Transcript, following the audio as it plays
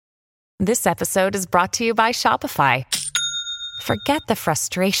This episode is brought to you by Shopify. Forget the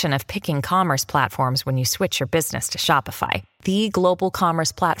frustration of picking commerce platforms when you switch your business to Shopify, the global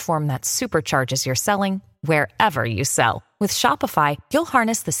commerce platform that supercharges your selling wherever you sell. With Shopify, you'll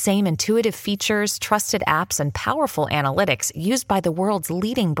harness the same intuitive features, trusted apps, and powerful analytics used by the world's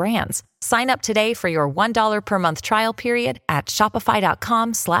leading brands. Sign up today for your $1 per month trial period at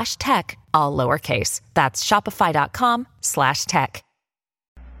shopify.com/tech, all lowercase. That's shopify.com/tech.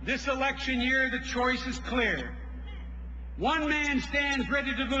 This election year, the choice is clear. One man stands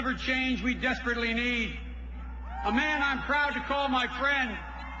ready to deliver change we desperately need. A man I'm proud to call my friend.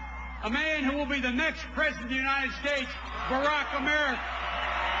 A man who will be the next president of the United States, Barack America.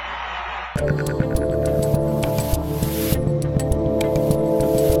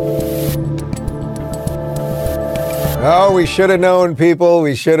 Oh, we should have known, people.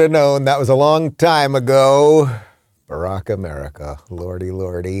 We should have known. That was a long time ago. Barack America. Lordy,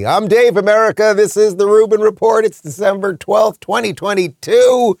 lordy. I'm Dave America. This is the Rubin Report. It's December 12th,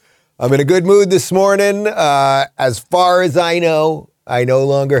 2022. I'm in a good mood this morning. As far as I know, I no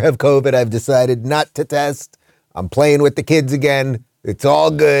longer have COVID. I've decided not to test. I'm playing with the kids again. It's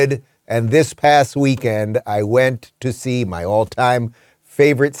all good. And this past weekend, I went to see my all-time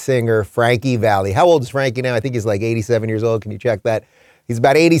favorite singer, Frankie Valli. How old is Frankie now? I think he's like 87 years old. Can you check that? He's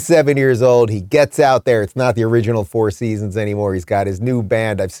about 87 years old. He gets out there. It's not the original Four Seasons anymore. He's got his new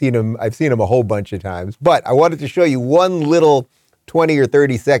band. I've seen him a whole bunch of times. But I wanted to show you one little 20 or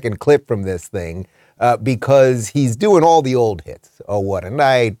 30 second clip from this thing because he's doing all the old hits. Oh, What a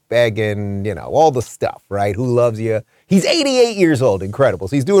Night, Beggin', all the stuff, right? Who Loves You? He's 88 years old. Incredible.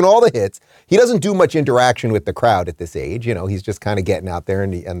 So he's doing all the hits. He doesn't do much interaction with the crowd at this age. He's just kind of getting out there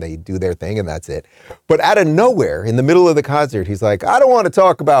and they do their thing and that's it. But out of nowhere, in the middle of the concert, he's like, I don't want to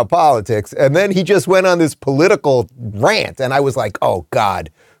talk about politics. And then he just went on this political rant. And I was like, oh,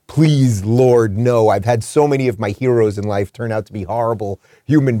 God, please, Lord, no. I've had so many of my heroes in life turn out to be horrible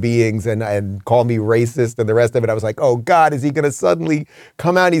human beings and call me racist and the rest of it. I was like, oh, God, is he going to suddenly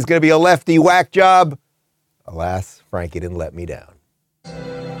come out and he's going to be a lefty whack job? Alas, Frankie didn't let me down.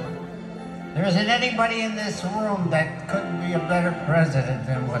 There isn't anybody in this room that couldn't be a better president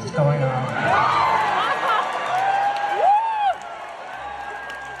than what's going on.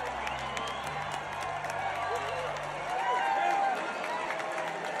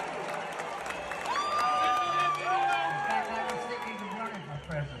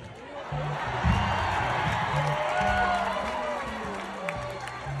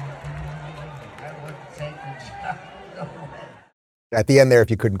 At the end there, if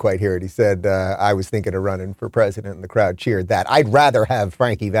you couldn't quite hear it, he said, I was thinking of running for president, and the crowd cheered that. I'd rather have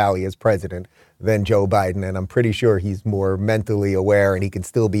Frankie Valli as president than Joe Biden, and I'm pretty sure he's more mentally aware and he can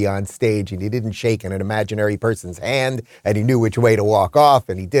still be on stage, and he didn't shake an imaginary person's hand, and he knew which way to walk off,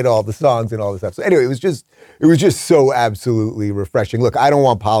 and he did all the songs and all this stuff. So anyway, it was just so absolutely refreshing. Look, I don't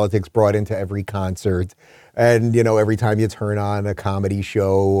want politics brought into every concert and, every time you turn on a comedy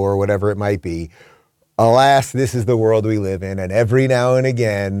show or whatever it might be. Alas, this is the world we live in, and every now and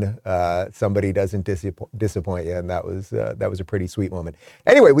again, somebody doesn't disappoint you, and that was a pretty sweet moment.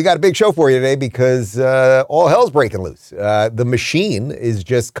 Anyway, we got a big show for you today because all hell's breaking loose. The machine is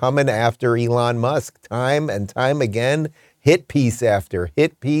just coming after Elon Musk time and time again, hit piece after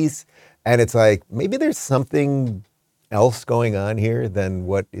hit piece, and it's like maybe there's something else going on here than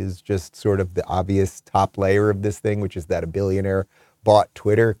what is just sort of the obvious top layer of this thing, which is that a billionaire bought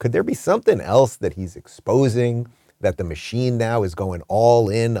Twitter. Could there be something else that he's exposing, that the machine now is going all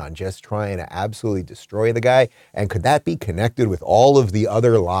in on just trying to absolutely destroy the guy? And could that be connected with all of the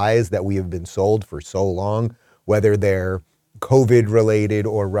other lies that we have been sold for so long, whether they're COVID related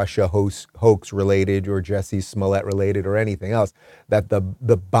or Russia hoax related or Jesse Smollett related or anything else, that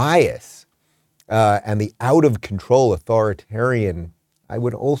the bias and the out of control authoritarian, I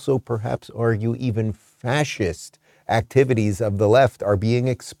would also perhaps argue even fascist activities of the left are being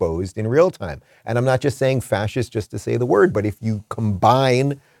exposed in real time. And I'm not just saying fascist just to say the word, but if you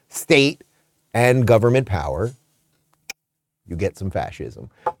combine state and government power, you get some fascism.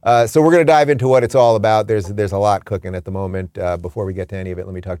 So we're going to dive into what it's all about. There's a lot cooking at the moment. Before we get to any of it,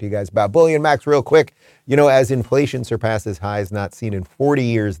 let me talk to you guys about Bullion Max real quick. As inflation surpasses highs not seen in 40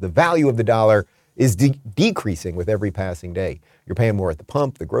 years, the value of the dollar is decreasing with every passing day. You're paying more at the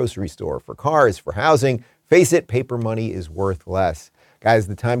pump, the grocery store, for cars, for housing. Face it, paper money is worth less. Guys,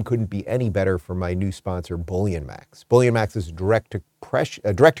 the time couldn't be any better for my new sponsor, Bullion Max. Bullion Max is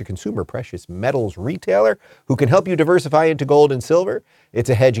direct-to-consumer precious metals retailer who can help you diversify into gold and silver.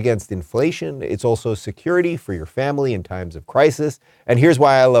 It's a hedge against inflation. It's also security for your family in times of crisis. And here's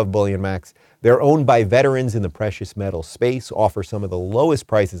why I love Bullion Max. They're owned by veterans in the precious metal space, offer some of the lowest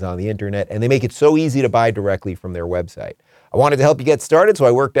prices on the internet, and they make it so easy to buy directly from their website. I wanted to help you get started, so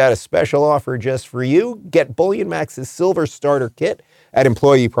I worked out a special offer just for you. Get Bullion Max's Silver Starter Kit at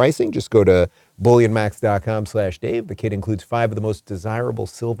employee pricing. Just go to bullionmax.com/Dave. The kit includes 5 of the most desirable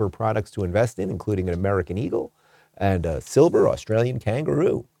silver products to invest in, including an American Eagle and a silver Australian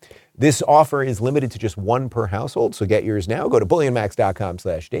kangaroo. This offer is limited to just 1 per household, so get yours now. Go to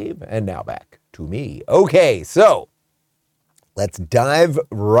bullionmax.com/Dave. And now back to me. Okay, so let's dive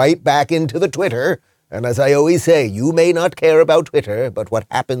right back into the Twitter. And as I always say, you may not care about Twitter, but what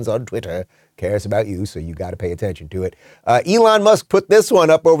happens on Twitter cares about you, so you got to pay attention to it. Elon Musk put this one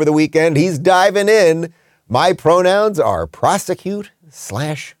up over the weekend. He's diving in. My pronouns are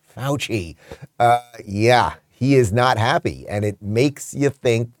prosecute/Fauci. Yeah, he is not happy. And it makes you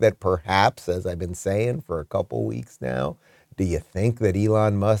think that perhaps, as I've been saying for a couple weeks now, do you think that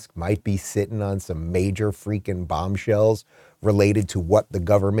Elon Musk might be sitting on some major freaking bombshells related to what the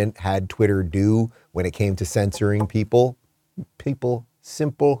government had Twitter do when it came to censoring people? People,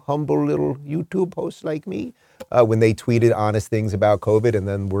 simple, humble little YouTube hosts like me, when they tweeted honest things about COVID and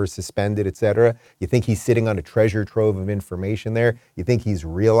then were suspended, etc. You think he's sitting on a treasure trove of information there? You think he's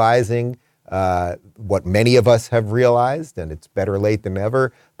realizing what many of us have realized, and it's better late than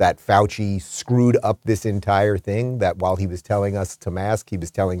never, that Fauci screwed up this entire thing, that while he was telling us to mask, he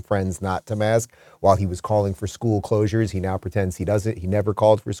was telling friends not to mask. While he was calling for school closures, he now pretends he doesn't. He never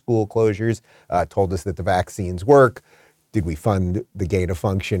called for school closures, told us that the vaccines work. Did we fund the gain of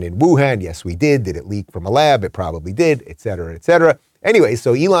function in Wuhan? Yes, we did. Did it leak from a lab? It probably did, et cetera, et cetera. Anyway,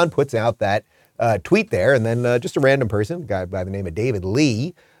 so Elon puts out that tweet there, and then just a random person, a guy by the name of David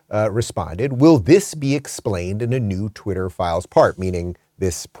Lee, responded, will this be explained in a new Twitter Files part, meaning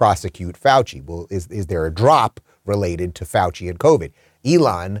this prosecute Fauci? Well, is there a drop related to Fauci and COVID?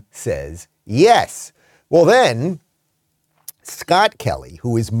 Elon says yes. Well, then Scott Kelly,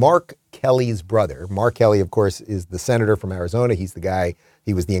 who is Mark Kelly's brother. Mark Kelly, of course, is the senator from Arizona. He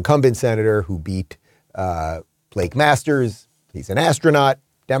was the incumbent senator who beat Blake Masters. He's an astronaut,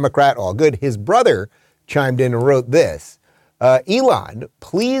 Democrat, all good. His brother chimed in and wrote this. Elon,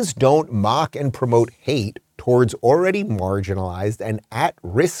 please don't mock and promote hate towards already marginalized and at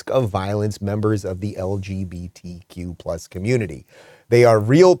risk of violence members of the LGBTQ plus community. They are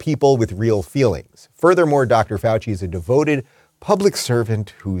real people with real feelings. Furthermore, Dr. Fauci is a devoted public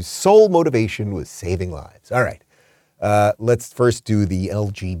servant whose sole motivation was saving lives. All right, let's first do the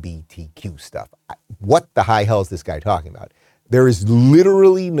LGBTQ stuff. What the high hell is this guy talking about? There is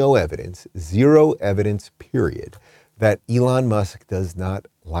literally no evidence, zero evidence, period, that Elon Musk does not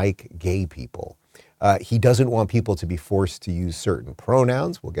like gay people. He doesn't want people to be forced to use certain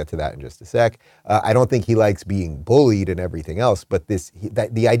pronouns. We'll get to that in just a sec. I don't think he likes being bullied and everything else, but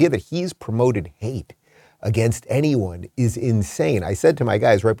the idea that he's promoted hate against anyone is insane. I said to my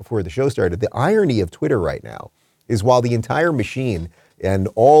guys right before the show started, the irony of Twitter right now is while the entire machine and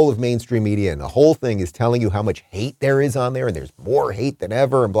all of mainstream media and the whole thing is telling you how much hate there is on there and there's more hate than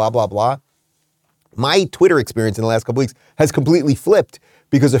ever and blah, blah, blah. My Twitter experience in the last couple weeks has completely flipped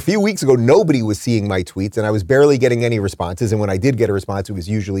because a few weeks ago, nobody was seeing my tweets and I was barely getting any responses. And when I did get a response, it was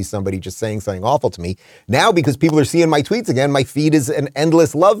usually somebody just saying something awful to me. Now, because people are seeing my tweets again, my feed is an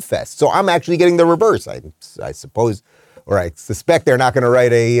endless love fest. So I'm actually getting the reverse. I suppose, or I suspect they're not going to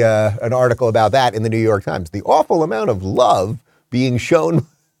write an article about that in the New York Times. The awful amount of love being shown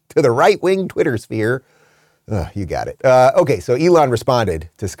to the right-wing Twitter sphere. You got it. Okay, so Elon responded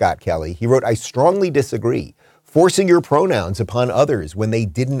to Scott Kelly. He wrote, I strongly disagree. Forcing your pronouns upon others when they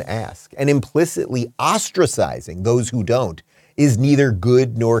didn't ask and implicitly ostracizing those who don't is neither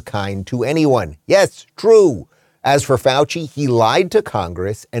good nor kind to anyone. Yes, true. As for Fauci, he lied to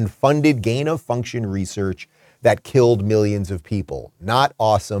Congress and funded gain-of-function research that killed millions of people. Not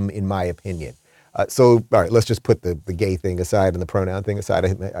awesome, in my opinion. So, all right, let's just put the gay thing aside and the pronoun thing aside.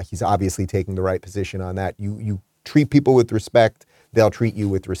 He's obviously taking the right position on that. You treat people with respect, they'll treat you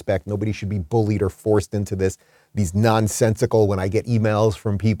with respect. Nobody should be bullied or forced into these nonsensical, when I get emails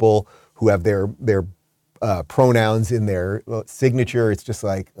from people who have their pronouns in their signature, it's just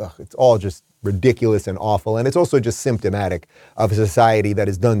like, it's all just ridiculous and awful. And it's also just symptomatic of a society that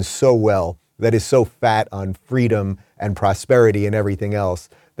has done so well, that is so fat on freedom and prosperity and everything else,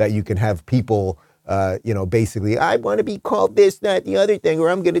 that you can have people, basically, I want to be called this, that, the other thing, or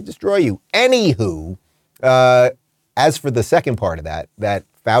I'm going to destroy you. Anywho, As for the second part of that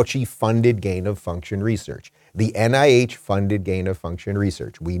Fauci funded gain-of-function research. The NIH funded gain-of-function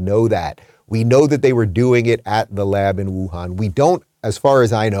research. We know that. We know that they were doing it at the lab in Wuhan. We don't, as far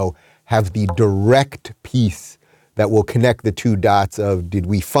as I know, have the direct piece that will connect the two dots of, did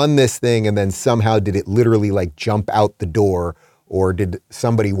we fund this thing and then somehow did it literally like jump out the door, or did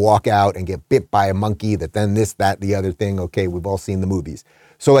somebody walk out and get bit by a monkey that then this, that, the other thing? Okay, we've all seen the movies.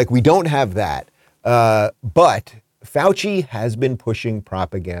 So like we don't have that. But Fauci has been pushing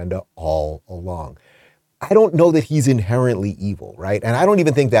propaganda all along. I don't know that he's inherently evil, right? And I don't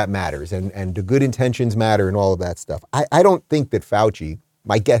even think that matters. And the good intentions matter and all of that stuff. I don't think that Fauci,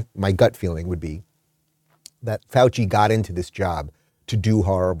 my gut feeling would be that Fauci got into this job to do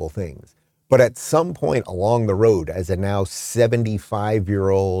horrible things. But at some point along the road, as a now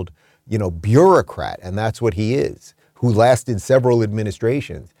 75-year-old, bureaucrat, and that's what he is, who lasted several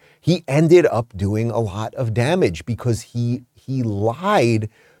administrations, he ended up doing a lot of damage because he lied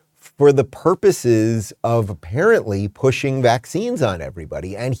for the purposes of apparently pushing vaccines on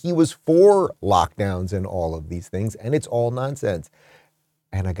everybody. And he was for lockdowns and all of these things, and it's all nonsense.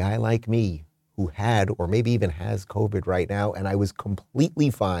 And a guy like me who had, or maybe even has COVID right now, and I was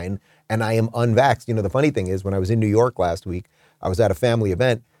completely fine, and I am unvaxxed. The funny thing is, when I was in New York last week, I was at a family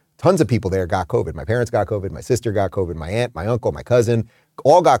event. Tons of people there got COVID. My parents got COVID. My sister got COVID. My aunt, my uncle, my cousin,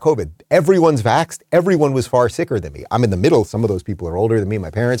 all got COVID. Everyone's vaxxed. Everyone was far sicker than me. I'm in the middle. Some of those people are older than me,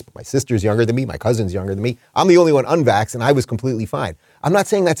 my parents, but my sister's younger than me. My cousin's younger than me. I'm the only one unvaxxed, and I was completely fine. I'm not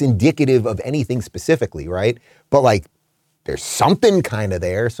saying that's indicative of anything specifically, right? But like, there's something kind of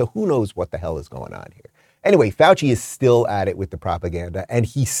there. So who knows what the hell is going on here? Anyway, Fauci is still at it with the propaganda, and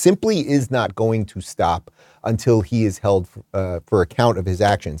he simply is not going to stop until he is held for account of his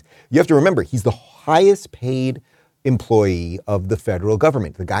actions. You have to remember, he's the highest paid employee of the federal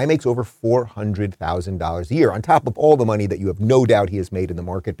government. The guy makes over $400,000 a year, on top of all the money that you have no doubt he has made in the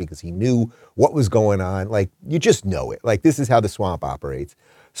market because he knew what was going on. Like, you just know it. Like, this is how the swamp operates.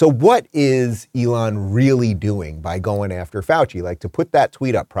 So what is Elon really doing by going after Fauci? Like, to put that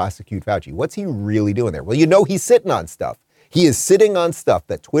tweet up, prosecute Fauci, what's he really doing there? Well, he's sitting on stuff. He is sitting on stuff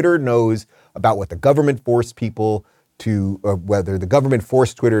that Twitter knows about, what the government forced people to, or whether the government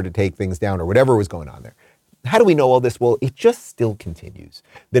forced Twitter to take things down or whatever was going on there. How do we know all this? Well, it just still continues.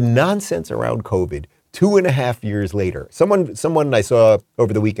 The nonsense around COVID, 2.5 years later. Someone I saw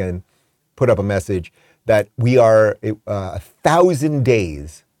over the weekend put up a message that we are 1,000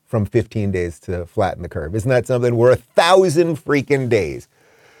 days from 15 days to flatten the curve. Isn't that something? We're 1,000 freaking days.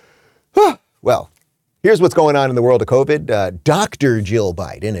 Well, here's what's going on in the world of COVID. Dr. Jill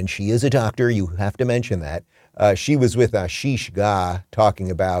Biden, and she is a doctor, you have to mention that. She was with Ashish Ghai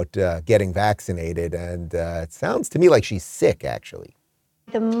talking about getting vaccinated, and it sounds to me like she's sick, actually.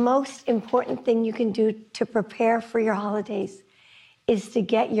 The most important thing you can do to prepare for your holidays is to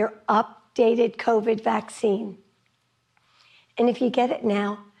get your updated COVID vaccine. And if you get it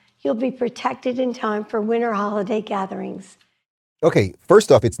now, you'll be protected in time for winter holiday gatherings. Okay,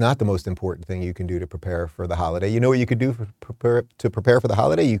 first off, it's not the most important thing you can do to prepare for the holiday. You know what you could do to prepare for the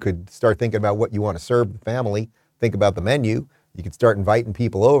holiday? You could start thinking about what you want to serve the family. Think about the menu. You could start inviting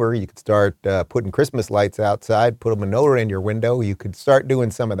people over. You could start putting Christmas lights outside, put a menorah in your window. You could start doing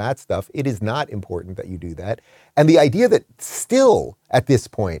some of that stuff. It is not important that you do that. And the idea that still at this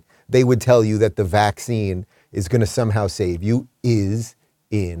point, they would tell you that the vaccine is going to somehow save you is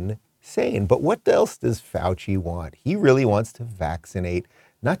insane. But what else does Fauci want? He really wants to vaccinate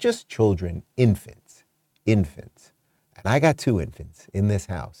not just children, infants. And I got 2 infants in this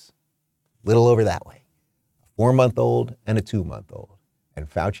house, little over that way, a 4-month-old and a 2-month-old. And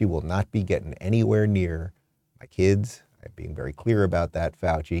Fauci will not be getting anywhere near my kids. I'm being very clear about that,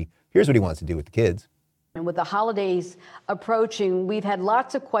 Fauci. Here's what he wants to do with the kids. And with the holidays approaching, we've had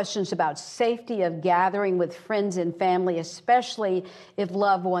lots of questions about safety of gathering with friends and family, especially if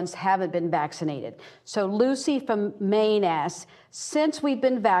loved ones haven't been vaccinated. So Lucy from Maine asks, since we've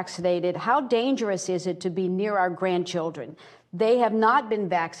been vaccinated, how dangerous is it to be near our grandchildren? They have not been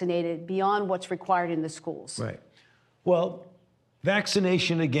vaccinated beyond what's required in the schools. Right. Well,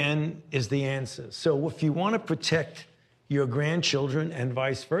 vaccination, again, is the answer. So if you want to protect your grandchildren and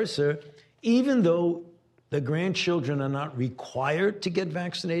vice versa, even though the grandchildren are not required to get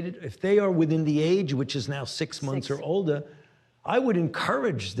vaccinated, if they are within the age, which is now 6 months or older, I would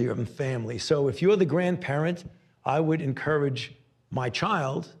encourage their family. So if you're the grandparent, I would encourage my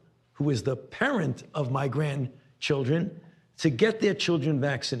child, who is the parent of my grandchildren, to get their children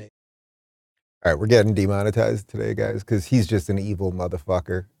vaccinated. All right, we're getting demonetized today, guys, because he's just an evil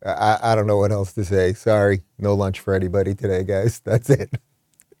motherfucker. I don't know what else to say. Sorry, no lunch for anybody today, guys. That's it.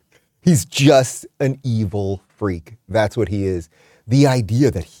 He's just an evil freak. That's what he is. The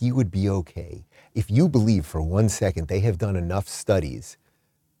idea that he would be okay, if you believe for 1 second they have done enough studies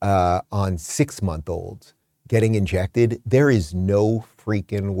on 6-month-olds getting injected, there is no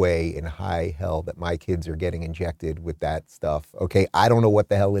freaking way in high hell that my kids are getting injected with that stuff. Okay, I don't know what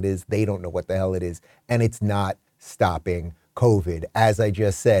the hell it is. They don't know what the hell it is. And it's not stopping COVID. As I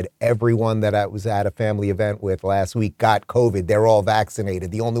just said, everyone that I was at a family event with last week got COVID. They're all vaccinated.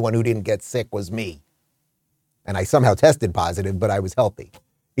 The only one who didn't get sick was me. And I somehow tested positive, but I was healthy.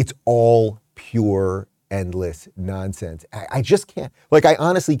 It's all pure, endless nonsense. I just can't, I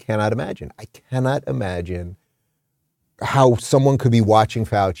honestly cannot imagine. I cannot imagine how someone could be watching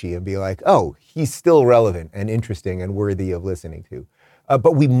Fauci and be like, oh, he's still relevant and interesting and worthy of listening to.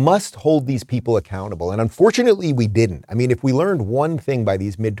 But we must hold these people accountable. And unfortunately, we didn't. I mean, if we learned one thing by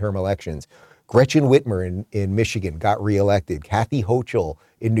these midterm elections, Gretchen Whitmer in Michigan got reelected. Kathy Hochul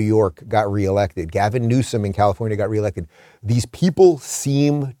in New York got reelected. Gavin Newsom in California got reelected. These people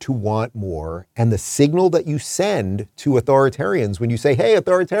seem to want more. And the signal that you send to authoritarians when you say, hey,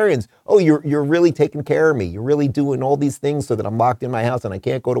 authoritarians, oh, you're really taking care of me. You're really doing all these things so that I'm locked in my house and I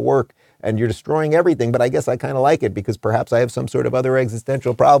can't go to work and you're destroying everything. But I guess I kind of like it because perhaps I have some sort of other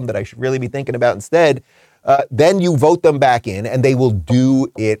existential problem that I should really be thinking about instead. Then you vote them back in and they will do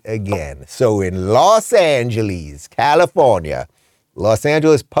it again. So in Los Angeles, California, Los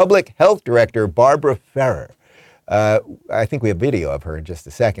Angeles Public Health Director Barbara Ferrer, I think we have video of her in just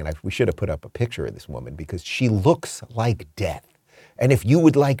a second. We should have put up a picture of this woman because she looks like death. And if you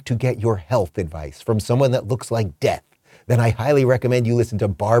would like to get your health advice from someone that looks like death, then I highly recommend you listen to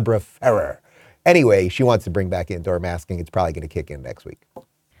Barbara Ferrer. Anyway, she wants to bring back indoor masking. It's probably going to kick in next week.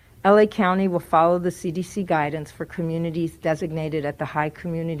 LA County will follow the CDC guidance for communities designated at the high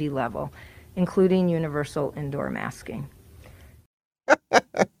community level, including universal indoor masking.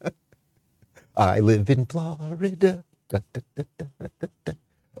 I live in Florida.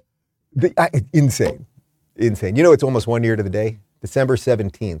 Insane. You know, it's almost 1 year to the day. December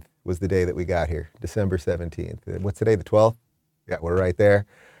 17th was the day that we got here. December 17th. What's today, the 12th? Yeah, we're right there.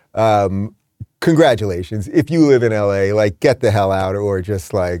 Congratulations. If you live in LA, get the hell out or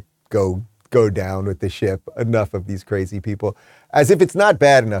just go down with the ship. Enough of these crazy people. As if it's not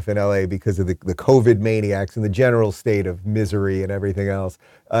bad enough in LA because of the COVID maniacs and the general state of misery and everything else.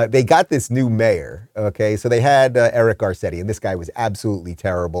 They got this new mayor, okay? So they had Eric Garcetti, and this guy was absolutely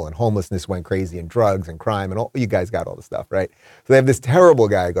terrible, and homelessness went crazy, and drugs and crime, and all. You guys got all the stuff, right? So they have this terrible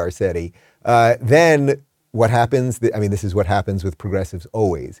guy, Garcetti. Then what happens? This is what happens with progressives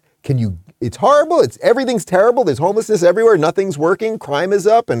always. It's horrible. Everything's terrible. There's homelessness everywhere. Nothing's working. Crime is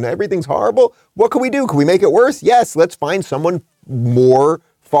up and everything's horrible. What can we do? Can we make it worse? Yes, let's find someone more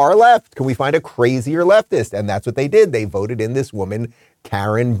far left. Can we find a crazier leftist? And that's what they did. They voted in this woman,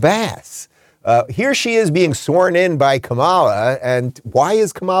 Karen Bass. Here she is being sworn in by Kamala. And why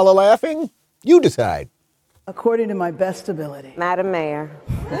is Kamala laughing? You decide. According to my best ability. Madam Mayor.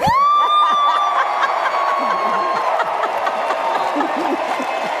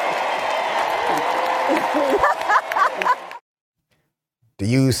 Do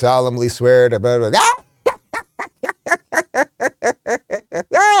you solemnly swear to blah, blah, blah?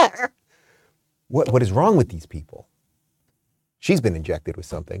 What is wrong with these people? She's been injected with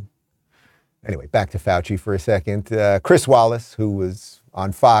something. Anyway, back to Fauci for a second. Chris Wallace, who was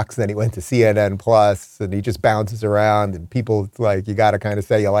on Fox, then he went to CNN Plus, and he just bounces around, and people, you got to kind of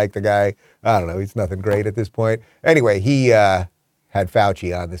say you like the guy. I don't know, he's nothing great at this point. Anyway, he had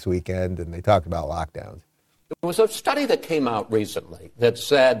Fauci on this weekend, and they talked about lockdowns. There was a study that came out recently that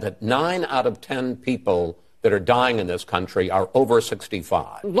said that 9 out of 10 people that are dying in this country are over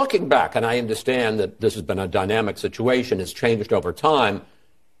 65. Looking back, and I understand that this has been a dynamic situation, it's changed over time,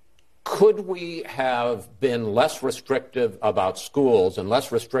 could we have been less restrictive about schools and less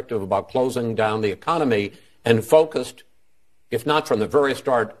restrictive about closing down the economy and focused, if not from the very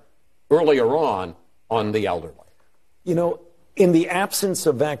start, earlier on the elderly? You know, in the absence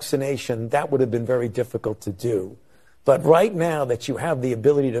of vaccination, that would have been very difficult to do. But right now that you have the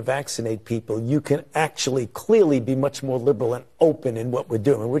ability to vaccinate people, you can actually clearly be much more liberal and open in what we're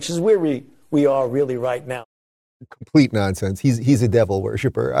doing, which is where we are really right now. Complete nonsense. He's a devil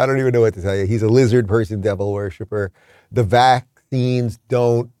worshiper. I don't even know what to tell you. He's a lizard person devil worshiper. The vaccines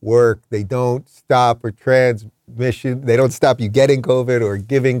don't work. They don't stop or transmission. They don't stop you getting COVID or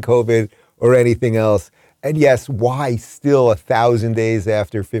giving COVID or anything else. And yes, why still 1,000 days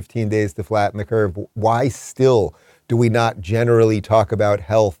after 15 days to flatten the curve? Why still do we not generally talk about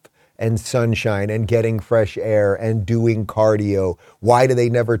health and sunshine and getting fresh air and doing cardio? Why do they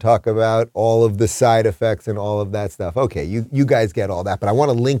never talk about all of the side effects and all of that stuff? Okay, you guys get all that, but I want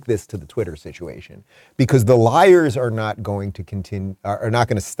to link this to the Twitter situation because the liars are not going to continue, are not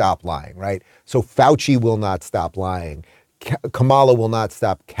going to stop lying, right? So Fauci will not stop lying. Kamala will not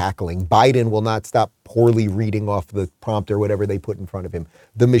stop cackling. Biden will not stop poorly reading off the prompter, whatever they put in front of him.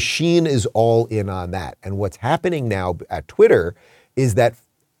 The machine is all in on that. And what's happening now at Twitter is that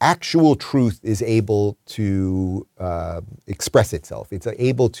actual truth is able to express itself. It's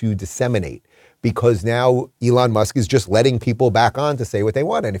able to disseminate because now Elon Musk is just letting people back on to say what they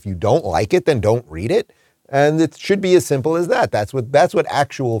want. And if you don't like it, then don't read it. And it should be as simple as that. That's what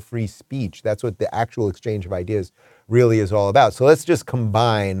actual free speech, that's what the actual exchange of ideas really is all about. So let's just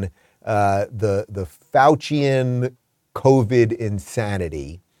combine the Faucian COVID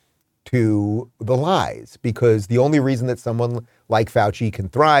insanity to the lies, because the only reason that someone like Fauci can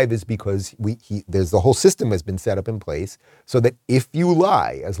thrive is because there's the whole system has been set up in place so that if you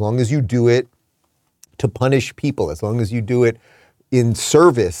lie, as long as you do it to punish people, as long as you do it in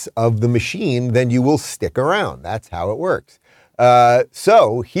service of the machine, then you will stick around. That's how it works.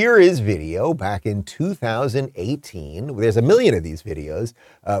 So here is video back in 2018. There's a million of these videos.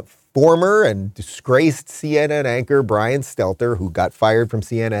 Former and disgraced CNN anchor Brian Stelter, who got fired from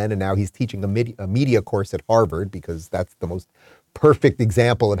CNN, and now he's teaching a media course at Harvard because that's the most perfect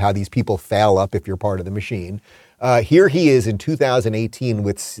example of how these people fail up if you're part of the machine. Here he is in 2018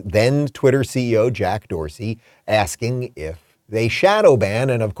 with then Twitter CEO Jack Dorsey asking if they shadow ban.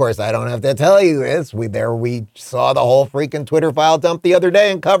 And of course, I don't have to tell you this. We saw the whole freaking Twitter file dump the other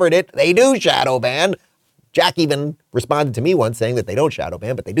day and covered it. They do shadow ban. Jack even responded to me once saying that they don't shadow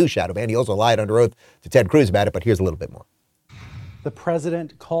ban, but they do shadow ban. He also lied under oath to Ted Cruz about it, but here's a little bit more. The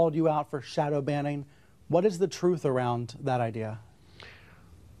president called you out for shadow banning. What is the truth around that idea?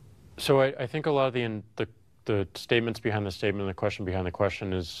 So I think a lot of the statements behind the statement and the question behind the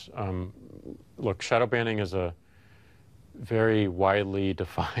question is, look, shadow banning is a very widely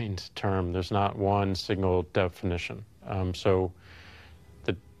defined term. There's not one single definition. So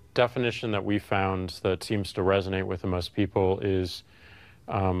the definition that we found that seems to resonate with the most people is,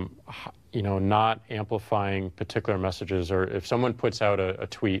 not amplifying particular messages, or if someone puts out a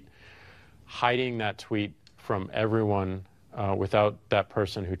tweet, hiding that tweet from everyone without that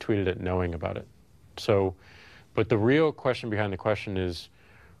person who tweeted it knowing about it. So, but the real question behind the question is,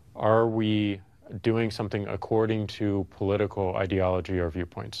 are we doing something according to political ideology or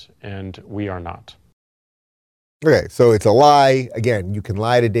viewpoints? And we are not. Okay, so it's a lie. Again, you can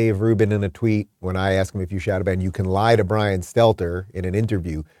lie to Dave Rubin in a tweet when I ask him if you shadow ban. You can lie to Brian Stelter in an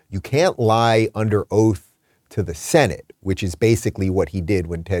interview. You can't lie under oath to the Senate, which is basically what he did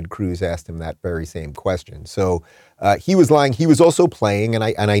when Ted Cruz asked him that very same question. So he was lying. He was also playing, and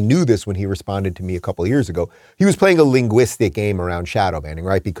I knew this when he responded to me a couple of years ago, he was playing a linguistic game around shadow banning,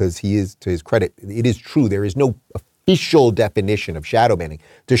 right? Because he is, to his credit, it is true, there is no official definition of shadow banning.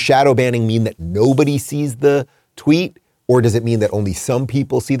 Does shadow banning mean that nobody sees the tweet, or does it mean that only some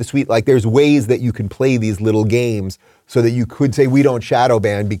people see the tweet? Like, there's ways that you can play these little games so that you could say we don't shadow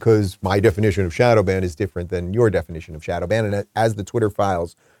ban because my definition of shadow ban is different than your definition of shadow ban. And as the Twitter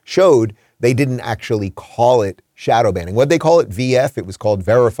files showed, they didn't actually call it shadow banning. What they call it? VF. It was called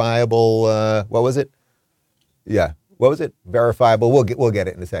verifiable. What was it? Yeah. What was it? Verifiable. We'll get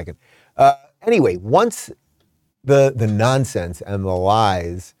it in a second. Anyway, once the nonsense and the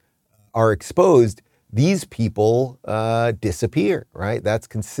lies are exposed, these people disappear, right? That's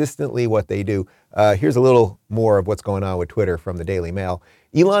consistently what they do. Here's a little more of what's going on with Twitter from the Daily Mail.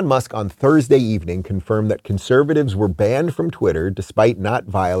 Elon Musk on Thursday evening confirmed that conservatives were banned from Twitter despite not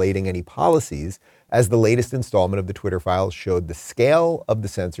violating any policies, as the latest installment of the Twitter files showed the scale of the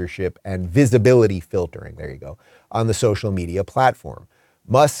censorship and visibility filtering, there you go, on the social media platform.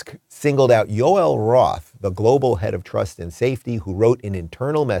 Musk singled out Yoel Roth, the global head of trust and safety, who wrote in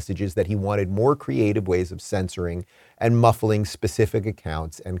internal messages that he wanted more creative ways of censoring and muffling specific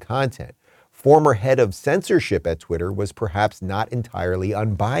accounts and content. Former head of censorship at Twitter was perhaps not entirely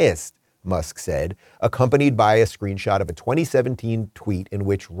unbiased, Musk said, accompanied by a screenshot of a 2017 tweet in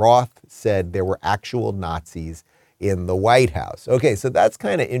which Roth said there were actual Nazis in the White House. Okay, so that's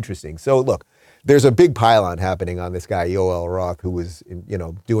kind of interesting. So look, there's a big pile-on happening on this guy, Yoel Roth, who was,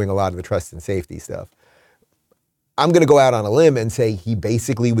 doing a lot of the trust and safety stuff. I'm going to go out on a limb and say he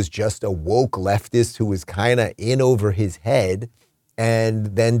basically was just a woke leftist who was kind of in over his head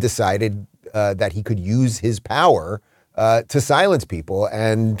and then decided that he could use his power to silence people.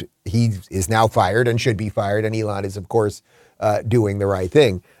 And he is now fired and should be fired. And Elon is, of course, doing the right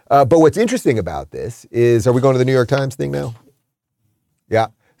thing. But what's interesting about this is, are we going to the New York Times thing now? Yeah.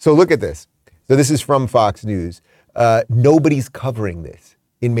 So look at this. So this is from Fox News. Nobody's covering this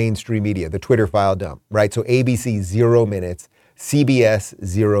in mainstream media, the Twitter file dump, right? So ABC, 0 minutes, CBS,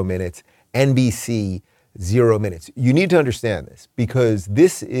 0 minutes, NBC, 0 minutes. You need to understand this because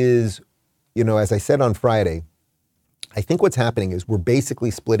this is, as I said on Friday, I think what's happening is we're basically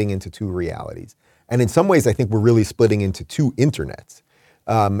splitting into two realities. And in some ways, I think we're really splitting into two internets.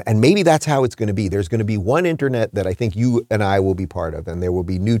 And maybe that's how it's going to be. There's going to be one internet that I think you and I will be part of, and there will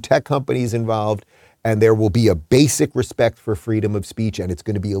be new tech companies involved, and there will be a basic respect for freedom of speech, and it's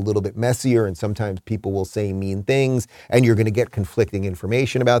going to be a little bit messier, and sometimes people will say mean things, and you're going to get conflicting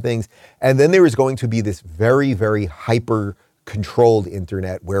information about things. And then there is going to be this very, very hyper-controlled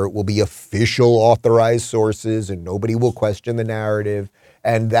internet where it will be official authorized sources, and nobody will question the narrative.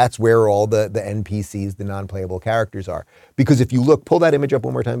 And that's where all the NPCs, the non-playable characters are. Because if you look, pull that image up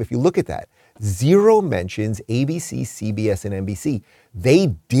one more time. If you look at that, 0 mentions ABC, CBS, and NBC.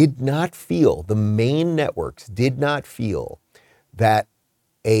 They did not feel, the main networks did not feel that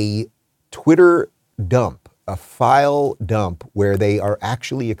a Twitter dump, a file dump where they are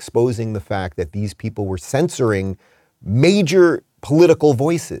actually exposing the fact that these people were censoring major political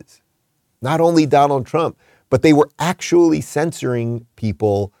voices, not only Donald Trump, but they were actually censoring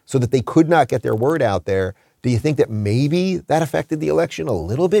people so that they could not get their word out there. Do you think that maybe that affected the election a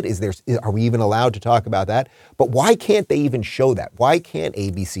little bit? Are we even allowed to talk about that? But why can't they even show that? Why can't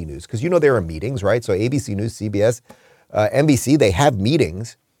ABC News? Because there are meetings, right? So ABC News, CBS, NBC, they have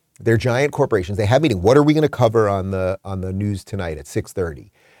meetings. They're giant corporations. They have meetings. What are we going to cover on the news tonight at 6:30?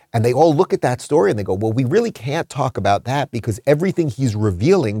 And they all look at that story and they go, well, we really can't talk about that because everything he's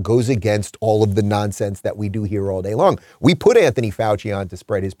revealing goes against all of the nonsense that we do here all day long. We put Anthony Fauci on to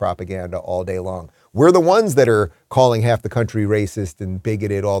spread his propaganda all day long. We're the ones that are calling half the country racist and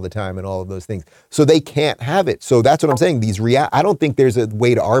bigoted all the time and all of those things. So they can't have it. So that's what I'm saying. I don't think there's a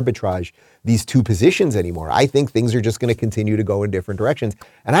way to arbitrage these two positions anymore. I think things are just going to continue to go in different directions.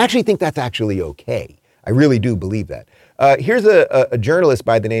 And I actually think that's actually okay. I really do believe that. Here's a journalist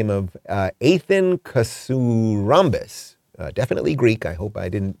by the name of Athan Katsourambis, definitely Greek. I hope I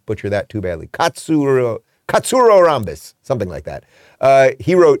didn't butcher that too badly. Katsourambis, something like that.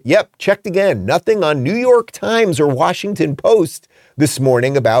 He wrote, yep, checked again. Nothing on New York Times or Washington Post this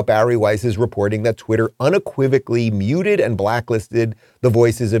morning about Bari Weiss's reporting that Twitter unequivocally muted and blacklisted the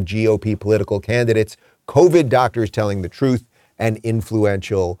voices of GOP political candidates, COVID doctors telling the truth, and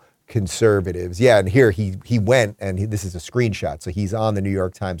influential conservatives. Yeah, and here he went, and this is a screenshot, so he's on the New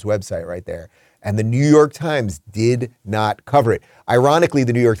York Times website right there. And the New York Times did not cover it. Ironically,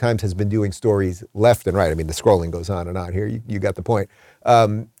 the New York Times has been doing stories left and right. I mean, the scrolling goes on and on here. You got the point.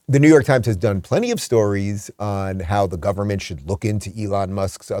 The New York Times has done plenty of stories on how the government should look into Elon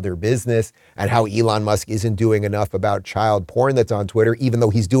Musk's other business and how Elon Musk isn't doing enough about child porn that's on Twitter, even though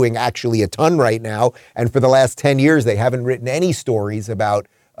he's doing actually a ton right now. And for the last 10 years, they haven't written any stories about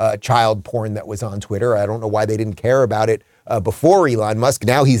child porn that was on Twitter. I don't know why they didn't care about it before Elon Musk.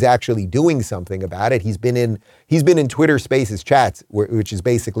 Now he's actually doing something about it. He's been in Twitter Spaces chats, which is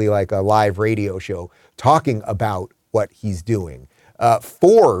basically like a live radio show, talking about what he's doing.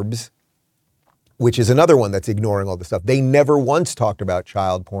 Forbes, which is another one that's ignoring all the stuff, they never once talked about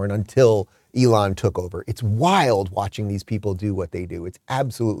child porn until Elon took over. It's wild watching these people do what they do. It's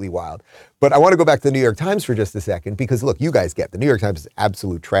absolutely wild. But I want to go back to the New York Times for just a second because, look, you guys get the New York Times is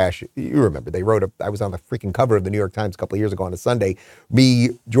absolute trash. You remember they I was on the freaking cover of the New York Times a couple of years ago on a Sunday.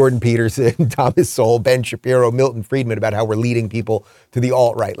 Me, Jordan Peterson, Thomas Sowell, Ben Shapiro, Milton Friedman about how we're leading people to the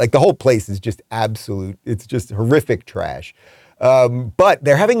alt-right. Like the whole place is just absolute. It's just horrific trash. But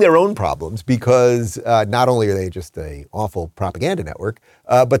they're having their own problems because not only are they just an awful propaganda network,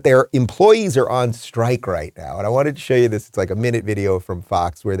 but their employees are on strike right now. And I wanted to show you this. It's like a minute video from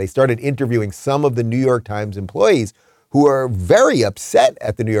Fox where they started interviewing some of the New York Times employees who are very upset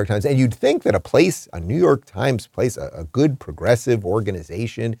at the New York Times. And you'd think that a New York Times place, a good progressive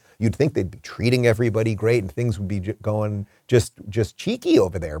organization, you'd think they'd be treating everybody great and things would be going just cheeky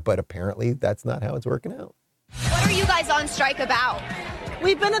over there. But apparently that's not how it's working out. What are you guys on strike about?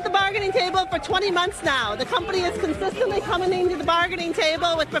 We've been at the bargaining table for 20 months now. The company is consistently coming into the bargaining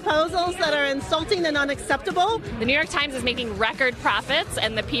table with proposals that are insulting and unacceptable. The New York Times is making record profits,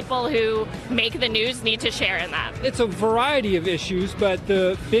 and the people who make the news need to share in that. It's a variety of issues, but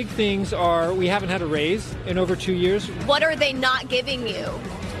the big things are we haven't had a raise in over 2 years. What are they not giving you?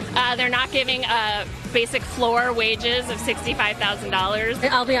 They're not giving basic floor wages of $65,000.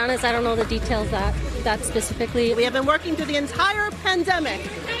 I'll be honest, I don't know the details that specifically. We have been working through the entire pandemic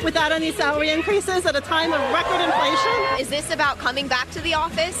without any salary increases at a time of record inflation. Is this about coming back to the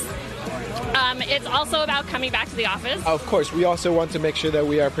office? It's also about coming back to the office. Of course, we also want to make sure that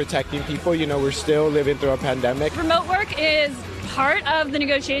we are protecting people. You know, we're still living through a pandemic. Remote work is part of the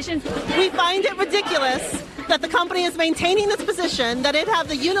negotiations. We find it ridiculous that the company is maintaining this position, that it have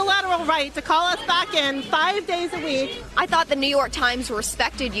the unilateral right to call us back in 5 days a week. I thought the New York Times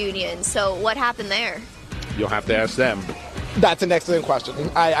respected unions, so what happened there? You'll have to ask them. That's an excellent question.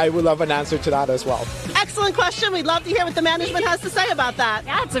 I would love an answer to that as well. Excellent question. We'd love to hear what the management has to say about that.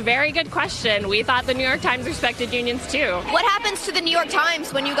 Yeah, it's a very good question. We thought the New York Times respected unions too. What happens to the New York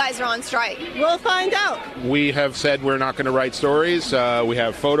Times when you guys are on strike? We'll find out. We have said we're not going to write stories. We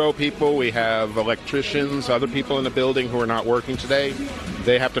have photo people, we have electricians, other people in the building who are not working today.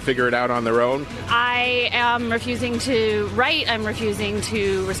 They have to figure it out on their own. I am refusing to write. I'm refusing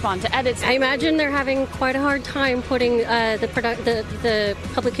to respond to edits. I imagine they're having quite a hard time putting the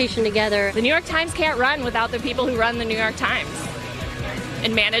publication together. The New York Times can't run without the people who run the New York Times.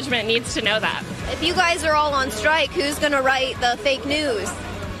 And management needs to know that. If you guys are all on strike, who's going to write the fake news?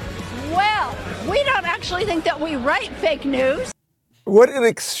 Well, we don't actually think that we write fake news. What an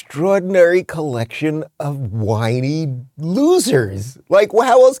extraordinary collection of whiny losers. Like,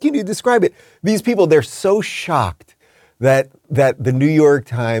 how else can you describe it? These people, they're so shocked that the New York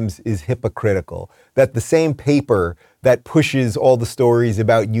Times is hypocritical, that the same paper that pushes all the stories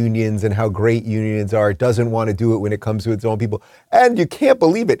about unions and how great unions are doesn't want to do it when it comes to its own people. And you can't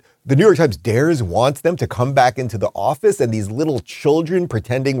believe it. The New York Times wants them to come back into the office, and these little children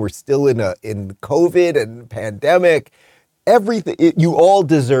pretending we're still in COVID and pandemic. Everything, you all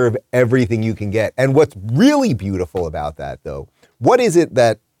deserve everything you can get. And what's really beautiful about that, though, what is it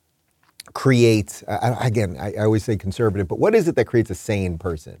that creates, I always say conservative, but what is it that creates a sane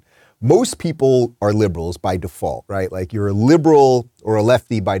person? Most people are liberals by default, right? Like you're a liberal or a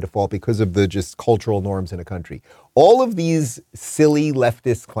lefty by default because of the just cultural norms in a country. All of these silly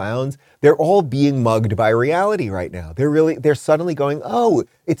leftist clowns, they're all being mugged by reality right now. They're suddenly going, oh,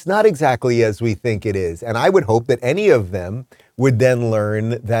 it's not exactly as we think it is. And I would hope that any of them would then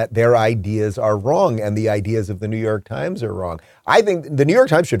learn that their ideas are wrong and the ideas of the New York Times are wrong. I think the New York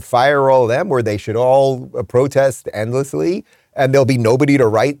Times should fire all of them, or they should all protest endlessly, and there'll be nobody to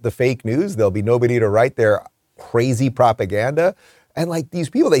write the fake news. There'll be nobody to write their crazy propaganda. And like these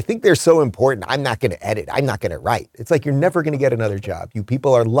people, they think they're so important. I'm not going to edit. I'm not going to write. It's like you're never going to get another job. You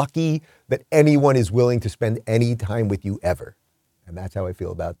people are lucky that anyone is willing to spend any time with you ever. And that's how I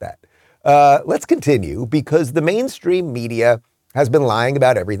feel about that. Let's continue, because the mainstream media has been lying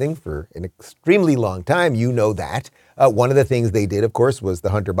about everything for an extremely long time. You know that. One of the things they did, of course, was the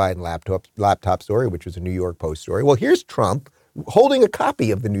Hunter Biden laptop story, which was a New York Post story. Well, here's Trump holding a copy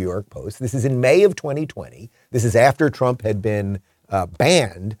of the New York Post. This is in May of 2020. This is after Trump had been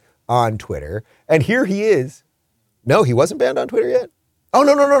banned on Twitter. And here he is. No, he wasn't banned on Twitter yet? Oh,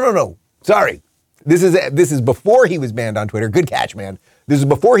 no. Sorry. This is before he was banned on Twitter. Good catch, man. This is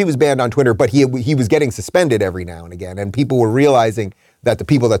before he was banned on Twitter, but he was getting suspended every now and again. And people were realizing that the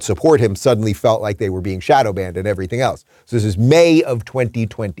people that support him suddenly felt like they were being shadow banned and everything else. So this is May of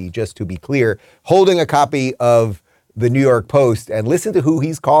 2020, just to be clear, holding a copy of the New York Post, and listen to who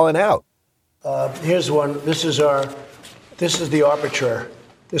he's calling out. Here's one. This is the arbiter.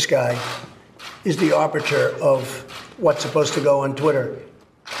 This guy is the arbiter of what's supposed to go on Twitter.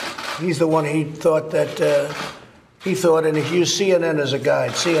 He's the one he thought, and he used CNN as a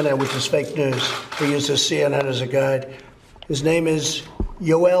guide. CNN, which is fake news. He uses CNN as a guide. His name is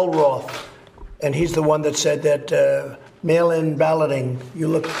Yoel Roth, and he's the one that said that mail-in balloting, you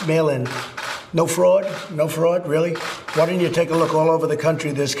look mail-in. No fraud? No fraud? Really? Why don't you take a look all over the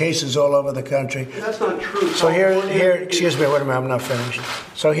country? There's cases all over the country. That's not true. So here, excuse me, wait a minute, I'm not finished.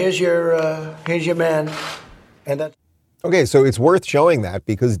 So here's your man, and that's... Okay, so it's worth showing that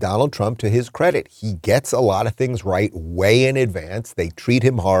because Donald Trump, to his credit, he gets a lot of things right way in advance. They treat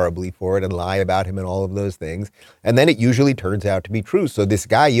him horribly for it and lie about him and all of those things. And then it usually turns out to be true. So this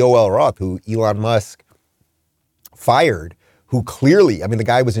guy, Yoel Roth, who Elon Musk fired, who clearly, the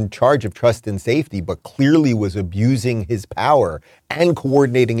guy was in charge of trust and safety, but clearly was abusing his power and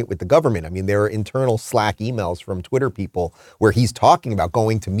coordinating it with the government. There are internal Slack emails from Twitter people where he's talking about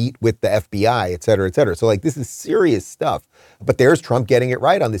going to meet with the FBI, et cetera, et cetera. So this is serious stuff. But there's Trump getting it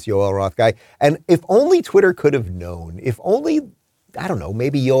right on this Yoel Roth guy. And if only Twitter could have known, if only, I don't know,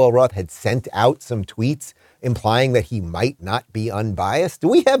 maybe Yoel Roth had sent out some tweets implying that he might not be unbiased. Do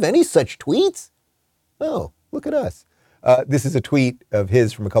we have any such tweets? Oh, look at us. This is a tweet of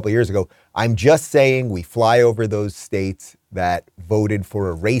his from a couple of years ago. I'm just saying we fly over those states that voted for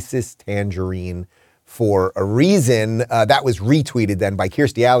a racist tangerine for a reason. That was retweeted then by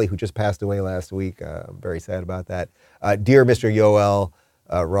Kirstie Alley, who just passed away last week. I'm very sad about that. Dear Mr. Yoel,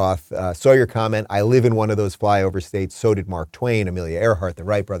 Roth, saw your comment. I live in one of those flyover states. So did Mark Twain, Amelia Earhart, the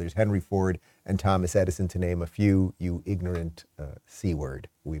Wright brothers, Henry Ford, and Thomas Edison, to name a few. You ignorant C word.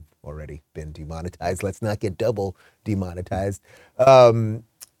 We've already been demonetized. Let's not get double demonetized.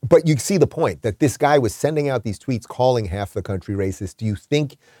 But you see the point that this guy was sending out these tweets calling half the country racist. Do you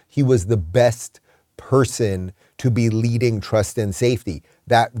think he was the best person to be leading trust and safety?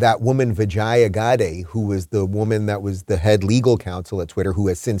 That woman Vijaya Gadde, who was the woman that was the head legal counsel at Twitter, who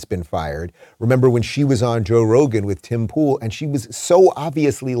has since been fired. Remember when she was on Joe Rogan with Tim Pool, and she was so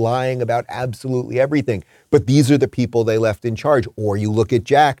obviously lying about absolutely everything. But these are the people they left in charge. Or you look at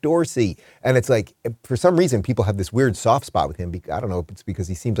Jack Dorsey, and it's like, for some reason, people have this weird soft spot with him. I don't know if it's because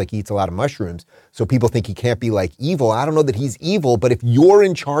he seems like he eats a lot of mushrooms, so people think he can't be like evil. I don't know that he's evil, but if you're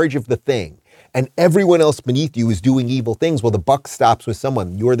in charge of the thing, and everyone else beneath you is doing evil things, well, the buck stops with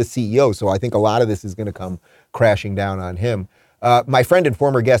someone. You're the CEO, so I think a lot of this is going to come crashing down on him. My friend and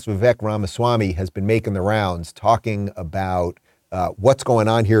former guest, Vivek Ramaswamy, has been making the rounds talking about what's going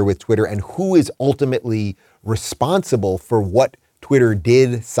on here with Twitter and who is ultimately responsible for what Twitter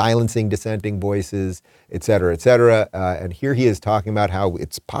did, silencing dissenting voices, et cetera, et cetera. And here he is talking about how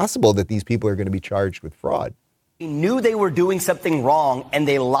it's possible that these people are going to be charged with fraud. Knew they were doing something wrong and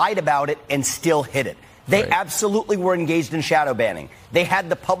they lied about it and still hid it. They absolutely were engaged in shadow banning. They had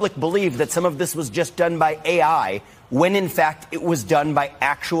the public believe that some of this was just done by AI when in fact it was done by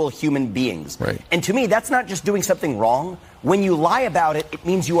actual human beings. And to me, that's not just doing something wrong. When you lie about it, it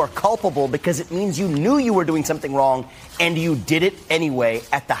means you are culpable because it means you knew you were doing something wrong and you did it anyway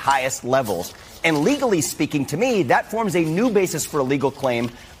at the highest levels. And legally speaking, to me, that forms a new basis for a legal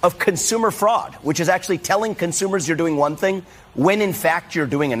claim of consumer fraud, which is actually telling consumers you're doing one thing when in fact you're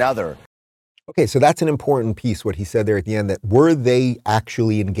doing another. Okay, so that's an important piece, what he said there at the end, that were they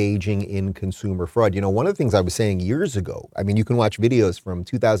actually engaging in consumer fraud? You know, one of the things I was saying years ago, I mean, you can watch videos from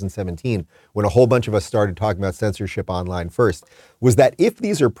 2017 when a whole bunch of us started talking about censorship online first, was that if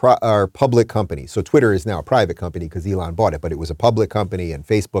these are public companies, so Twitter is now a private company because Elon bought it, but it was a public company and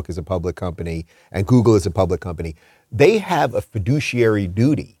Facebook is a public company and Google is a public company, they have a fiduciary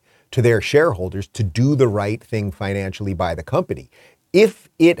duty to their shareholders to do the right thing financially by the company. If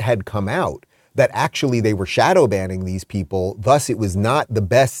it had come out that actually they were shadow banning these people, thus it was not in the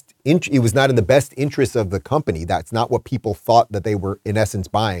best interest of the company. That's not what people thought that they were in essence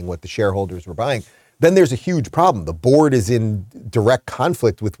buying, what the shareholders were buying. Then there's a huge problem. The board is in direct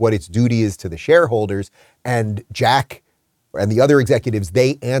conflict with what its duty is to the shareholders, and Jack and the other executives,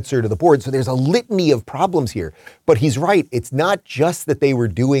 they answer to the board. So there's a litany of problems here. But he's right. It's not just that they were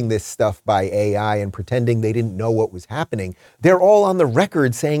doing this stuff by AI and pretending they didn't know what was happening. They're all on the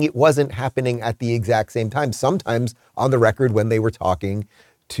record saying it wasn't happening at the exact same time, sometimes on the record when they were talking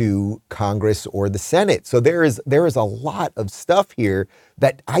to Congress or the Senate. So there is a lot of stuff here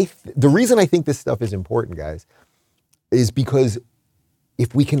that the reason I think this stuff is important, guys, is because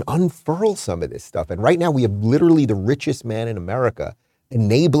if we can unfurl some of this stuff, and right now we have literally the richest man in America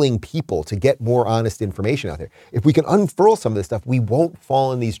enabling people to get more honest information out there. If we can unfurl some of this stuff, we won't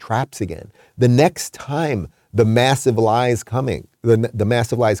fall in these traps again. The next time the massive lies come,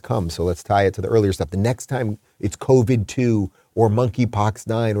 so let's tie it to the earlier stuff. The next time it's COVID-2 or monkeypox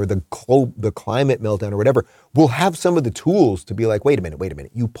 9 or the climate meltdown or whatever, we'll have some of the tools to be like, wait a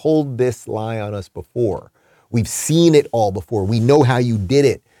minute, you pulled this lie on us before. We've seen it all before. We know how you did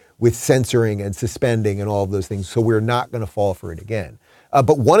it with censoring and suspending and all of those things, so we're not going to fall for it again.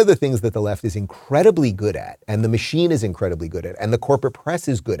 But one of the things that the left is incredibly good at, and the machine is incredibly good at, and the corporate press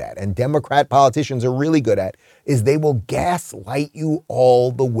is good at, and Democrat politicians are really good at, is they will gaslight you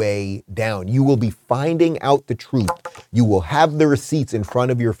all the way down. You will be finding out the truth. You will have the receipts in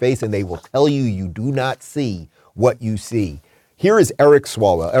front of your face, and they will tell you you do not see what you see. Here is Eric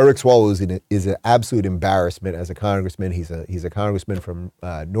Swalwell. Eric Swalwell is an absolute embarrassment as a congressman. He's a congressman from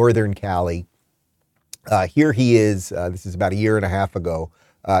Northern Cali. Here he is, this is about a year and a half ago,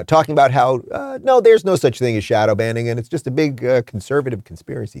 talking about how, no, there's no such thing as shadow banning, and it's just a big conservative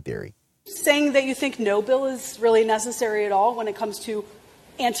conspiracy theory. Saying that you think no bill is really necessary at all when it comes to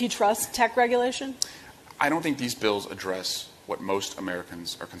antitrust tech regulation? I don't think these bills address what most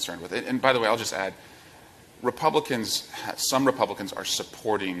Americans are concerned with. And by the way, I'll just add, some Republicans are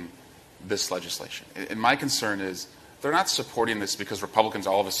supporting this legislation. And my concern is they're not supporting this because Republicans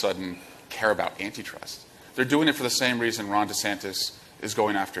all of a sudden care about antitrust. They're doing it for the same reason Ron DeSantis is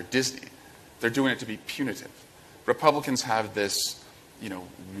going after Disney. They're doing it to be punitive. Republicans have this,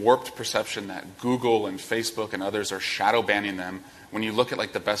 warped perception that Google and Facebook and others are shadow banning them. When you look at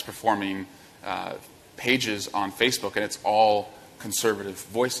like the best performing pages on Facebook, and it's all conservative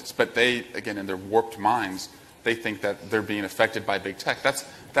voices. But they, again, in their warped minds, they think that they're being affected by big tech.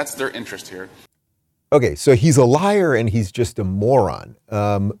 That's their interest here. Okay, so he's a liar and he's just a moron.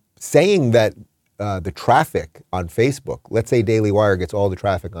 Saying that the traffic on Facebook, let's say Daily Wire gets all the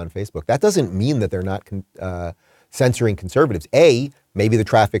traffic on Facebook, that doesn't mean that they're not censoring conservatives. Maybe the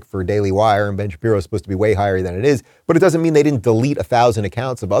traffic for Daily Wire and Ben Shapiro is supposed to be way higher than it is, but it doesn't mean they didn't delete 1,000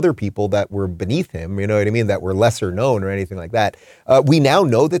 accounts of other people that were beneath him, you know what I mean, that were lesser known or anything like that. We now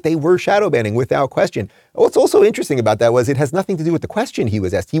know that they were shadow banning without question. What's also interesting about that was it has nothing to do with the question he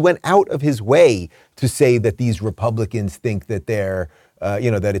was asked. He went out of his way to say that these Republicans think that they're,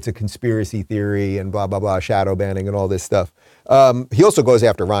 that it's a conspiracy theory and blah, blah, blah, shadow banning and all this stuff. He also goes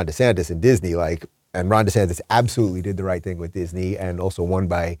after Ron DeSantis and Disney, and Ron DeSantis absolutely did the right thing with Disney and also won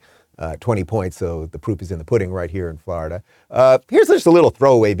by 20 points. So the proof is in the pudding right here in Florida. Here's just a little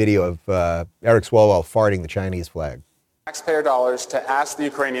throwaway video of Eric Swalwell farting the Chinese flag. Taxpayer dollars to ask the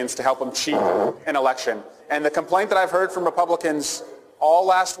Ukrainians to help them cheat an election. And the complaint that I've heard from Republicans all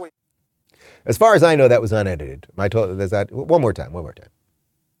last week. As far as I know, that was unedited. One more time.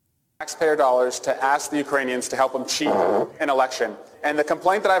 Taxpayer dollars to ask the Ukrainians to help them cheat an election. And the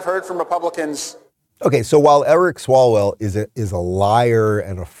complaint that I've heard from Republicans. Okay, so while Eric Swalwell is a liar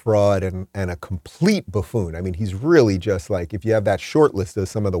and a fraud and a complete buffoon, I mean, he's really just like, if you have that short list of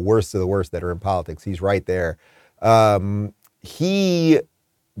some of the worst that are in politics, he's right there. He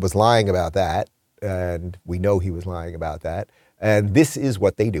was lying about that, and we know he was lying about that. And this is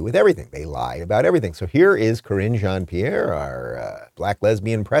what they do with everything. They lie about everything. So here is Karine Jean-Pierre, our black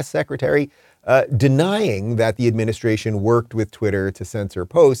lesbian press secretary, denying that the administration worked with Twitter to censor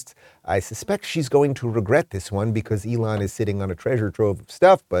posts. I suspect she's going to regret this one because Elon is sitting on a treasure trove of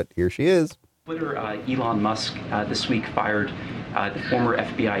stuff, but here she is. Twitter, Elon Musk this week fired the former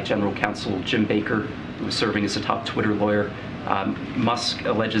FBI general counsel Jim Baker, who was serving as a top Twitter lawyer. Musk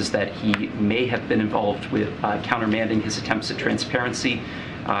alleges that he may have been involved with countermanding his attempts at transparency.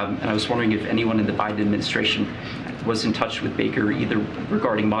 And I was wondering if anyone in the Biden administration was in touch with Baker, either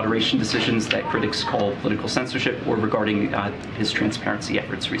regarding moderation decisions that critics call political censorship or regarding his transparency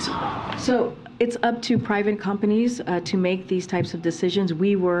efforts recently. So it's up to private companies to make these types of decisions.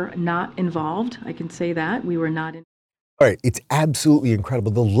 We were not involved. I can say that. We were not involved. All right, it's absolutely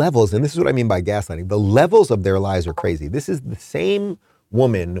incredible. The levels, and this is what I mean by gaslighting, the levels of their lies are crazy. This is the same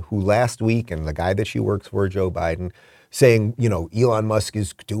woman who last week, and the guy that she works for, Joe Biden, saying, Elon Musk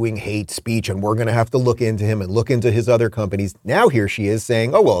is doing hate speech and we're going to have to look into him and look into his other companies. Now here she is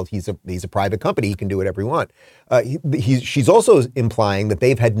saying, oh, well, he's a private company. He can do whatever he wants. She's also implying that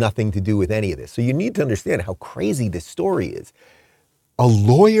they've had nothing to do with any of this. So you need to understand how crazy this story is. A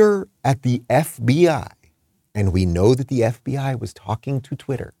lawyer at the FBI, and we know that the FBI was talking to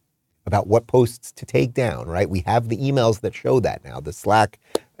Twitter about what posts to take down, right? We have the emails that show that now, the Slack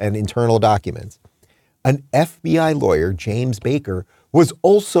and internal documents. An FBI lawyer, James Baker, was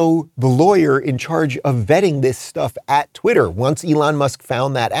also the lawyer in charge of vetting this stuff at Twitter. Once Elon Musk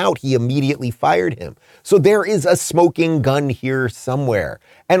found that out, he immediately fired him. So there is a smoking gun here somewhere.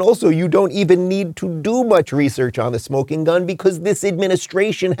 And also, you don't even need to do much research on the smoking gun because this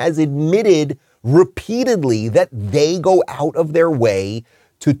administration has admitted repeatedly that they go out of their way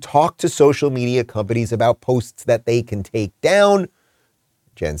to talk to social media companies about posts that they can take down.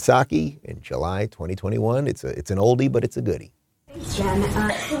 Jen Psaki in July 2021. It's an oldie, but it's a goodie. Thanks, Jen.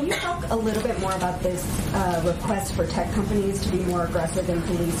 Can you talk a little bit more about this request for tech companies to be more aggressive in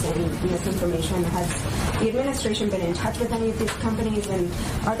policing misinformation? Has the administration been in touch with any of these companies, and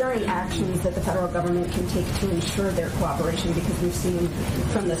are there any actions that the federal government can take to ensure their cooperation? Because we've seen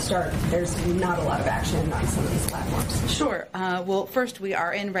from the start there's not a lot of action on some of these platforms. Sure. Well, first, we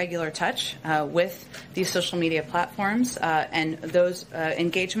are in regular touch with these social media platforms, and those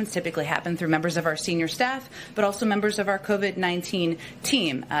engagements typically happen through members of our senior staff, but also members of our COVID-19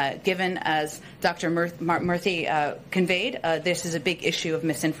 team. Given, as Dr. Murthy conveyed, this is a big issue of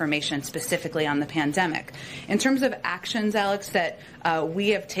misinformation, specifically on the pandemic. In terms of actions, Alex, that we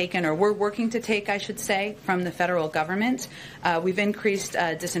have taken, or we're working to take, I should say, from the federal government, we've increased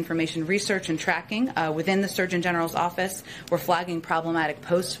disinformation research and tracking within the Surgeon General's office. We're flagging problematic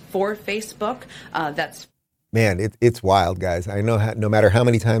posts for Facebook. Man, it's wild, guys. I know no matter how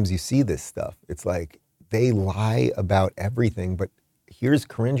many times you see this stuff, it's like, they lie about everything. But here's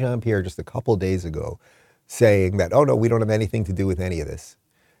Karine Jean-Pierre just a couple days ago saying that, oh, no, we don't have anything to do with any of this.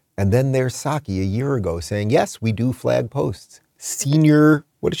 And then there's Psaki a year ago saying, yes, we do flag posts. Senior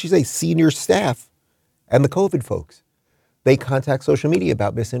staff and the COVID folks. They contact social media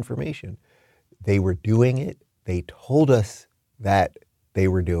about misinformation. They were doing it. They told us that they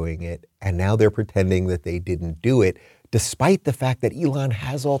were doing it. And now they're pretending that they didn't do it, despite the fact that Elon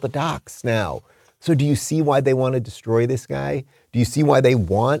has all the docs now. So do you see why they want to destroy this guy? Do you see why they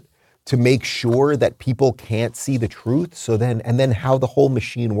want to make sure that people can't see the truth? So then, and then how the whole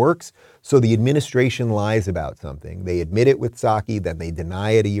machine works. So the administration lies about something. They admit it with Psaki, then they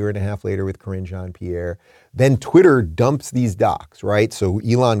deny it a year and a half later with Karine Jean-Pierre. Then Twitter dumps these docs, right? So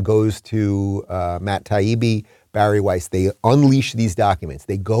Elon goes to Matt Taibbi, Barry Weiss. They unleash these documents.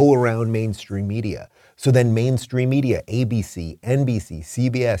 They go around mainstream media. So then mainstream media, ABC, NBC,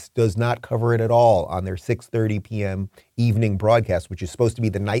 CBS, does not cover it at all on their 6:30 p.m. evening broadcast, which is supposed to be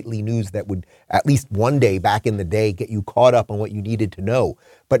the nightly news that would, at least one day back in the day, get you caught up on what you needed to know.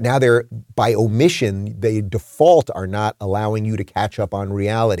 But now they're, by omission, they default are not allowing you to catch up on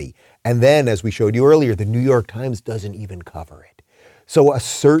reality. And then, as we showed you earlier, the New York Times doesn't even cover it. So a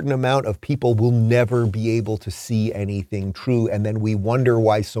certain amount of people will never be able to see anything true. And then we wonder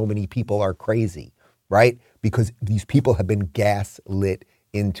why so many people are crazy. Right? Because these people have been gaslit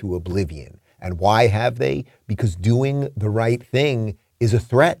into oblivion. And why have they? Because doing the right thing is a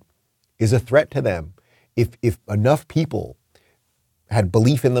threat to them. If enough people had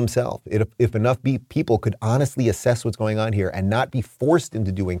belief in themselves, if enough people could honestly assess what's going on here and not be forced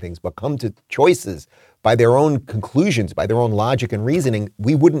into doing things, but come to choices by their own conclusions, by their own logic and reasoning,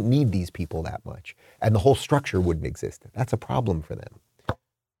 we wouldn't need these people that much. And the whole structure wouldn't exist. That's a problem for them.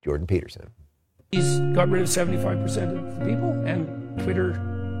 Jordan Peterson. He's got rid of 75% of the people, and Twitter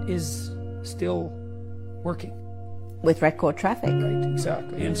is still working. With record traffic. Right,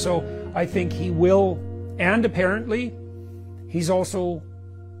 exactly. And so I think he will, and apparently he's also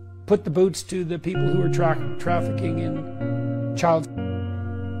put the boots to the people who are trafficking in child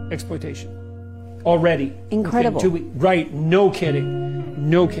exploitation already. Incredible. 2 weeks. Right, no kidding.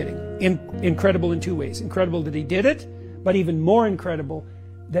 No kidding. Incredible in two ways. Incredible that he did it, but even more incredible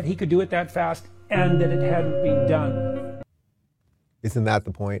that he could do it that fast and that it hadn't been done. Isn't that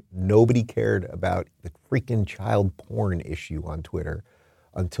the point? Nobody cared about the freaking child porn issue on Twitter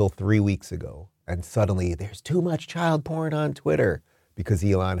until 3 weeks ago. And suddenly there's too much child porn on Twitter because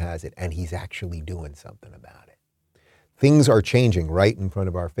Elon has it and he's actually doing something about it. Things are changing right in front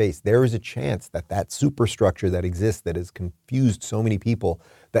of our face. There is a chance that that superstructure that exists that has confused so many people,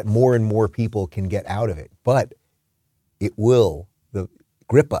 that more and more people can get out of it. But it will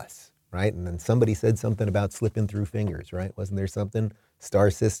grip us. Right? And then somebody said something about slipping through fingers, right? Wasn't there something? Star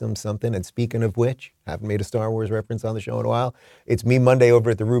System, something. And speaking of which, haven't made a Star Wars reference on the show in a while. It's Me Monday over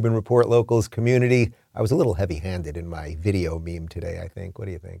at the Rubin Report Locals community. I was a little heavy-handed in my video meme today, I think. What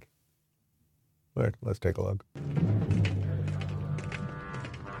do you think? All right, let's take a look.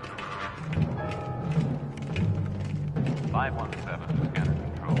 (517) scanner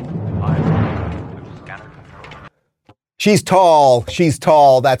control. 517 scanner control. She's tall. She's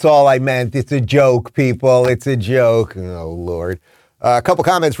tall. That's all I meant. It's a joke, people. It's a joke. Oh, Lord. A couple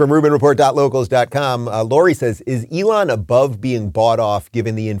comments from RubinReport.locals.com. Lori says, is Elon above being bought off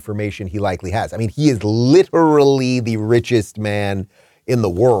given the information he likely has? I mean, he is literally the richest man in the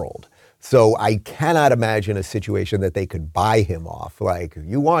world. So I cannot imagine a situation that they could buy him off. Like,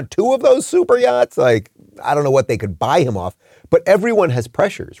 you want 2 of those super yachts? Like, I don't know what they could buy him off. But everyone has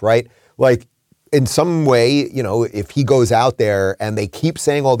pressures, right? Like, in some way, you know, if he goes out there and they keep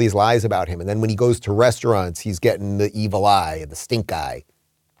saying all these lies about him, and then when he goes to restaurants, he's getting the evil eye, the stink eye.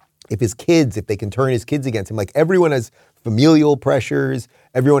 If they can turn his kids against him, like everyone has familial pressures,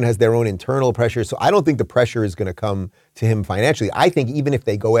 everyone has their own internal pressures. So I don't think the pressure is going to come to him financially. I think even if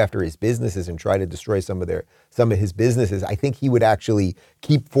they go after his businesses and try to destroy some of his businesses, I think he would actually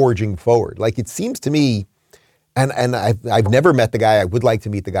keep forging forward. Like it seems to me, and I've never met the guy. I would like to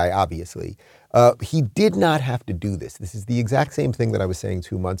meet the guy, obviously. He did not have to do this. This is the exact same thing that I was saying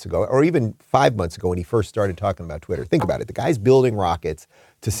 2 months ago, or even 5 months ago when he first started talking about Twitter. Think about it. The guy's building rockets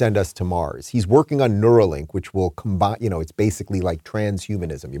to send us to Mars. He's working on Neuralink, which will combine, it's basically like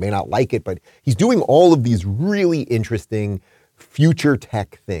transhumanism. You may not like it, but he's doing all of these really interesting future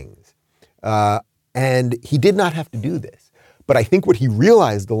tech things. And he did not have to do this. But I think what he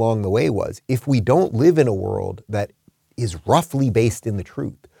realized along the way was if we don't live in a world that is roughly based in the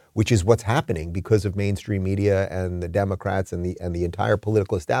truth, which is what's happening because of mainstream media and the Democrats and the entire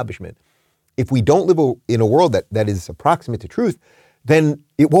political establishment. If we don't live in a world that is approximate to truth, then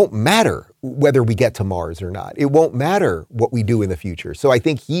it won't matter whether we get to Mars or not. It won't matter what we do in the future. So I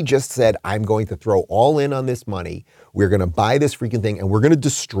think he just said, I'm going to throw all in on this money. We're going to buy this freaking thing and we're going to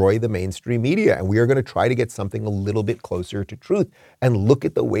destroy the mainstream media. And we are going to try to get something a little bit closer to truth. And look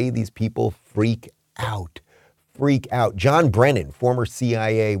at the way these people freak out. John Brennan, former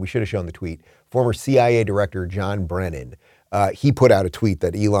CIA, we should have shown the tweet, former CIA director John Brennan he put out a tweet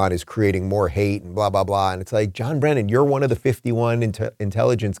that Elon is creating more hate and blah, blah, blah. And it's like, John Brennan, you're one of the 51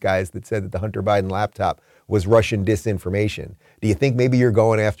 intelligence guys that said that the Hunter Biden laptop was Russian disinformation. Do you think maybe you're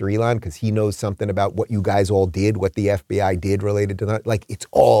going after Elon because he knows something about what you guys all did, what the FBI did related to that? Like, it's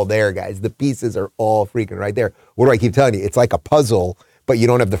all there, guys. The pieces are all freaking right there. What do I keep telling you? It's like a puzzle, but you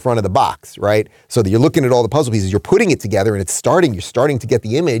don't have the front of the box, right? So that you're looking at all the puzzle pieces, you're putting it together and you're starting to get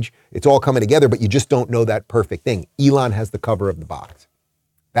the image. It's all coming together, but you just don't know that perfect thing. Elon has the cover of the box.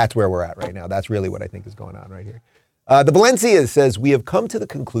 That's where we're at right now. That's really what I think is going on right here. The Valencia says, we have come to the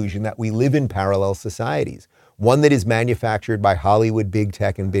conclusion that we live in parallel societies, one that is manufactured by Hollywood, big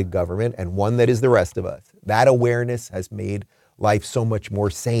tech, and big government, and one that is the rest of us. That awareness has made life so much more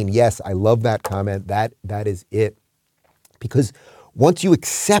sane. Yes, I love that comment. That is it. Because once you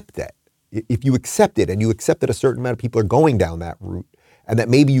accept that, if you accept it and you accept that a certain amount of people are going down that route and that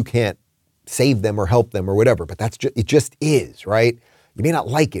maybe you can't save them or help them or whatever, but it just is, right? You may not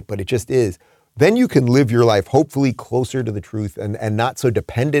like it, but it just is. Then you can live your life hopefully closer to the truth and not so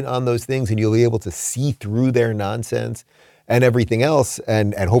dependent on those things, and you'll be able to see through their nonsense and everything else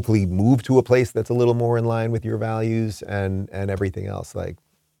and hopefully move to a place that's a little more in line with your values and everything else. Like,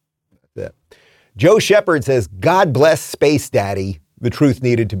 that's it. Joe Shepard says, God bless Space Daddy. The truth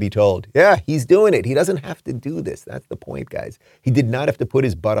needed to be told. Yeah, he's doing it. He doesn't have to do this. That's the point, guys. He did not have to put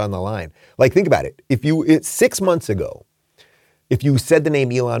his butt on the line. Like, think about it. 6 months ago, if you said the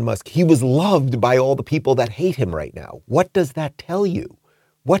name Elon Musk, he was loved by all the people that hate him right now. What does that tell you?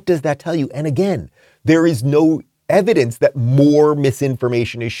 What does that tell you? And again, there is no evidence that more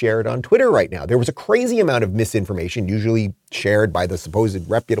misinformation is shared on Twitter right now. There was a crazy amount of misinformation, usually shared by the supposed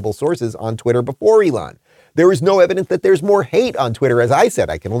reputable sources on Twitter before Elon. There is no evidence that there's more hate on Twitter. As I said,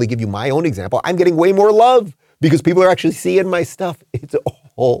 I can only give you my own example. I'm getting way more love because people are actually seeing my stuff. It's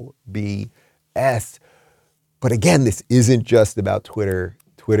all BS. But again, this isn't just about Twitter.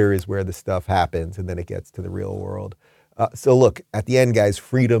 Twitter is where the stuff happens, and then it gets to the real world. So look, at the end, guys,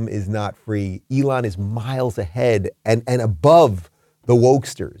 freedom is not free. Elon is miles ahead and above the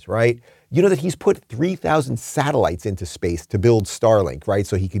wokesters, right? You know that he's put 3,000 satellites into space to build Starlink, right?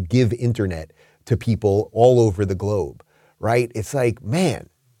 So he could give internet to people all over the globe, right? It's like, man,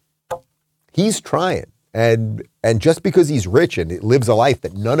 he's trying. And just because he's rich and it lives a life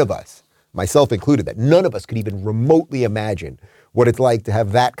that none of us, myself included, that none of us could even remotely imagine what it's like to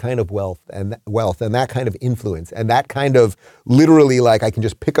have that kind of wealth and that kind of influence and that kind of literally, like, I can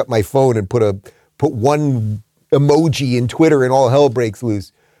just pick up my phone and put one emoji in Twitter and all hell breaks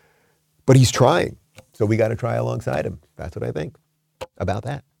loose. But he's trying. So we got to try alongside him. That's what I think about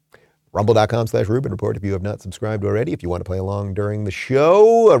that. Rumble.com/Rubin Report if you have not subscribed already. If you want to play along during the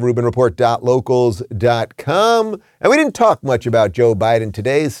show, RubinReport.locals.com. And we didn't talk much about Joe Biden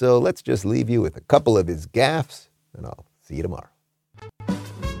today, so let's just leave you with a couple of his gaffes, and I'll see you tomorrow.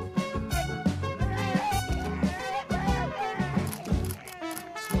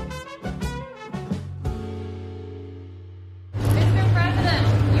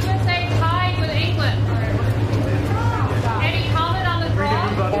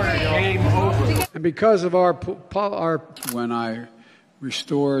 And because of our when I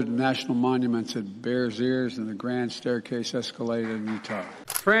restored national monuments at Bears Ears and the Grand Staircase Escalade in Utah.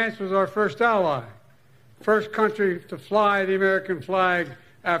 France was our first ally, first country to fly the American flag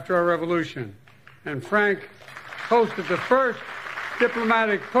after our revolution. And Frank hosted the first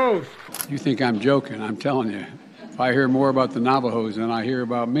diplomatic post. You think I'm joking? I'm telling you. If I hear more about the Navajos than I hear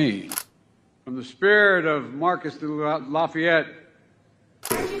about me. From the spirit of Marcus de Lafayette.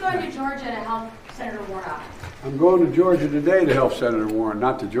 Why are you going to Georgia to help Senator Warnock? I'm going to Georgia today to help Senator Warren,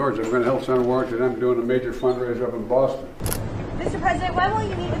 not to Georgia. I'm going to help Senator Warren because I'm doing a major fundraiser up in Boston. Mr. President, when will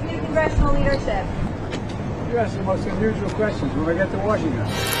you meet with new congressional leadership? You ask the most unusual questions when I get to Washington.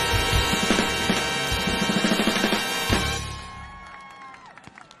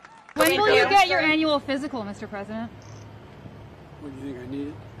 When will you get your annual physical, Mr. President? What do you think I need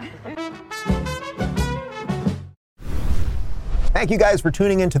it? Thank you guys for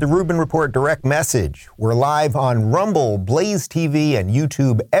tuning into the Rubin Report Direct Message. We're live on Rumble, Blaze TV, and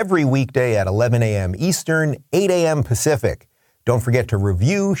YouTube every weekday at 11 a.m. Eastern, 8 a.m. Pacific. Don't forget to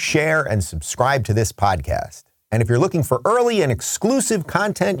review, share, and subscribe to this podcast. And if you're looking for early and exclusive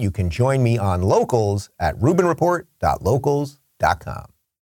content, you can join me on Locals at RubinReport.locals.com.